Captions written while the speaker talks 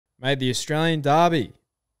Made the Australian Derby,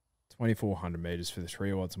 2,400 metres for the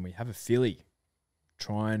 3-year-olds, and we have a filly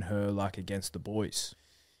trying her luck against the boys.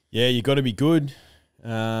 Yeah, you got to be good.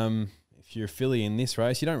 If you're a filly in this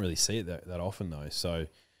race, you don't really see it that often though. So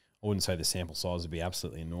I wouldn't say the sample size would be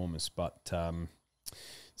absolutely enormous. But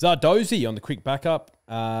Zardozi on the quick backup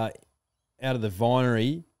out of the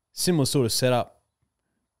Vinery, similar sort of setup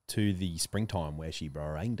to the Springtime where she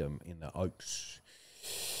baranged them in the Oaks.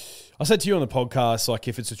 I said to you on the podcast, like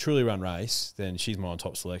if it's a truly run race, then she's my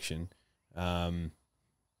on-top selection. Do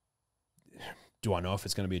I know if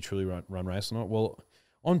it's going to be a truly run race or not? Well,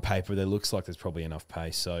 on paper, there looks like there's probably enough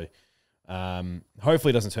pace. So hopefully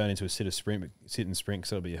it doesn't turn into a sit and sprint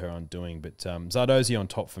because it'll be her undoing. But Zardozi on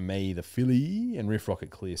top for me, the filly, and Riff Rocket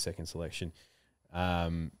clear second selection.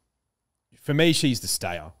 For me, she's the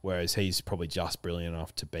stayer, whereas he's probably just brilliant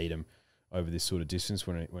enough to beat him over this sort of distance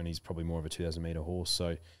when he's probably more of a 2,000-metre horse.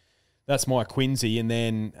 So that's my Quincy. And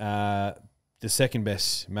then the second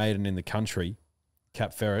best maiden in the country,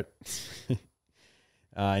 Cap Ferrat,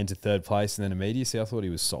 into third place. And then Immediacy, I thought he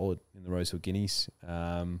was solid in the Rosehill Guineas.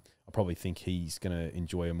 I probably think he's going to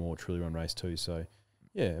enjoy a more truly run race too. So,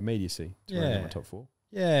 yeah, Immediacy to round out my top four.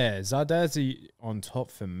 Yeah, Zardozi on top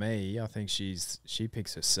for me. I think she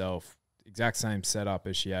picks herself. Exact same setup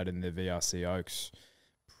as she had in the VRC Oaks,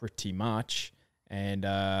 pretty much. And,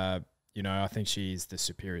 I think she's the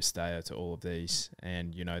superior stayer to all of these.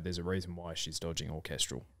 And, there's a reason why she's dodging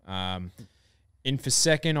orchestral. In for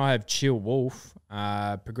second, I have Ceolwulf,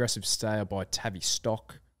 progressive stayer by Tavi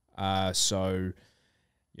Stock. Keen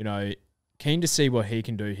to see what he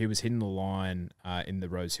can do. He was hitting the line in the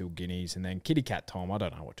Rosehill Guineas. And then Kitty Cat Tom, I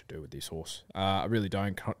don't know what to do with this horse. I really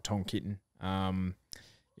don't. Tom Kitten.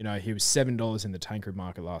 He was $7 in the Tancred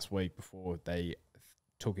market last week before they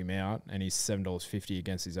took him out, and he's $7.50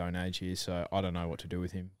 against his own age here, so I don't know what to do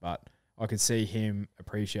with him, but I could see him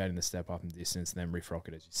appreciating the step up in distance. And then Riff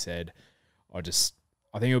Rocket, as you said, I think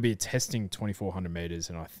it'll be a testing 2,400 metres,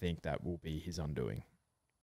 and I think that will be his undoing.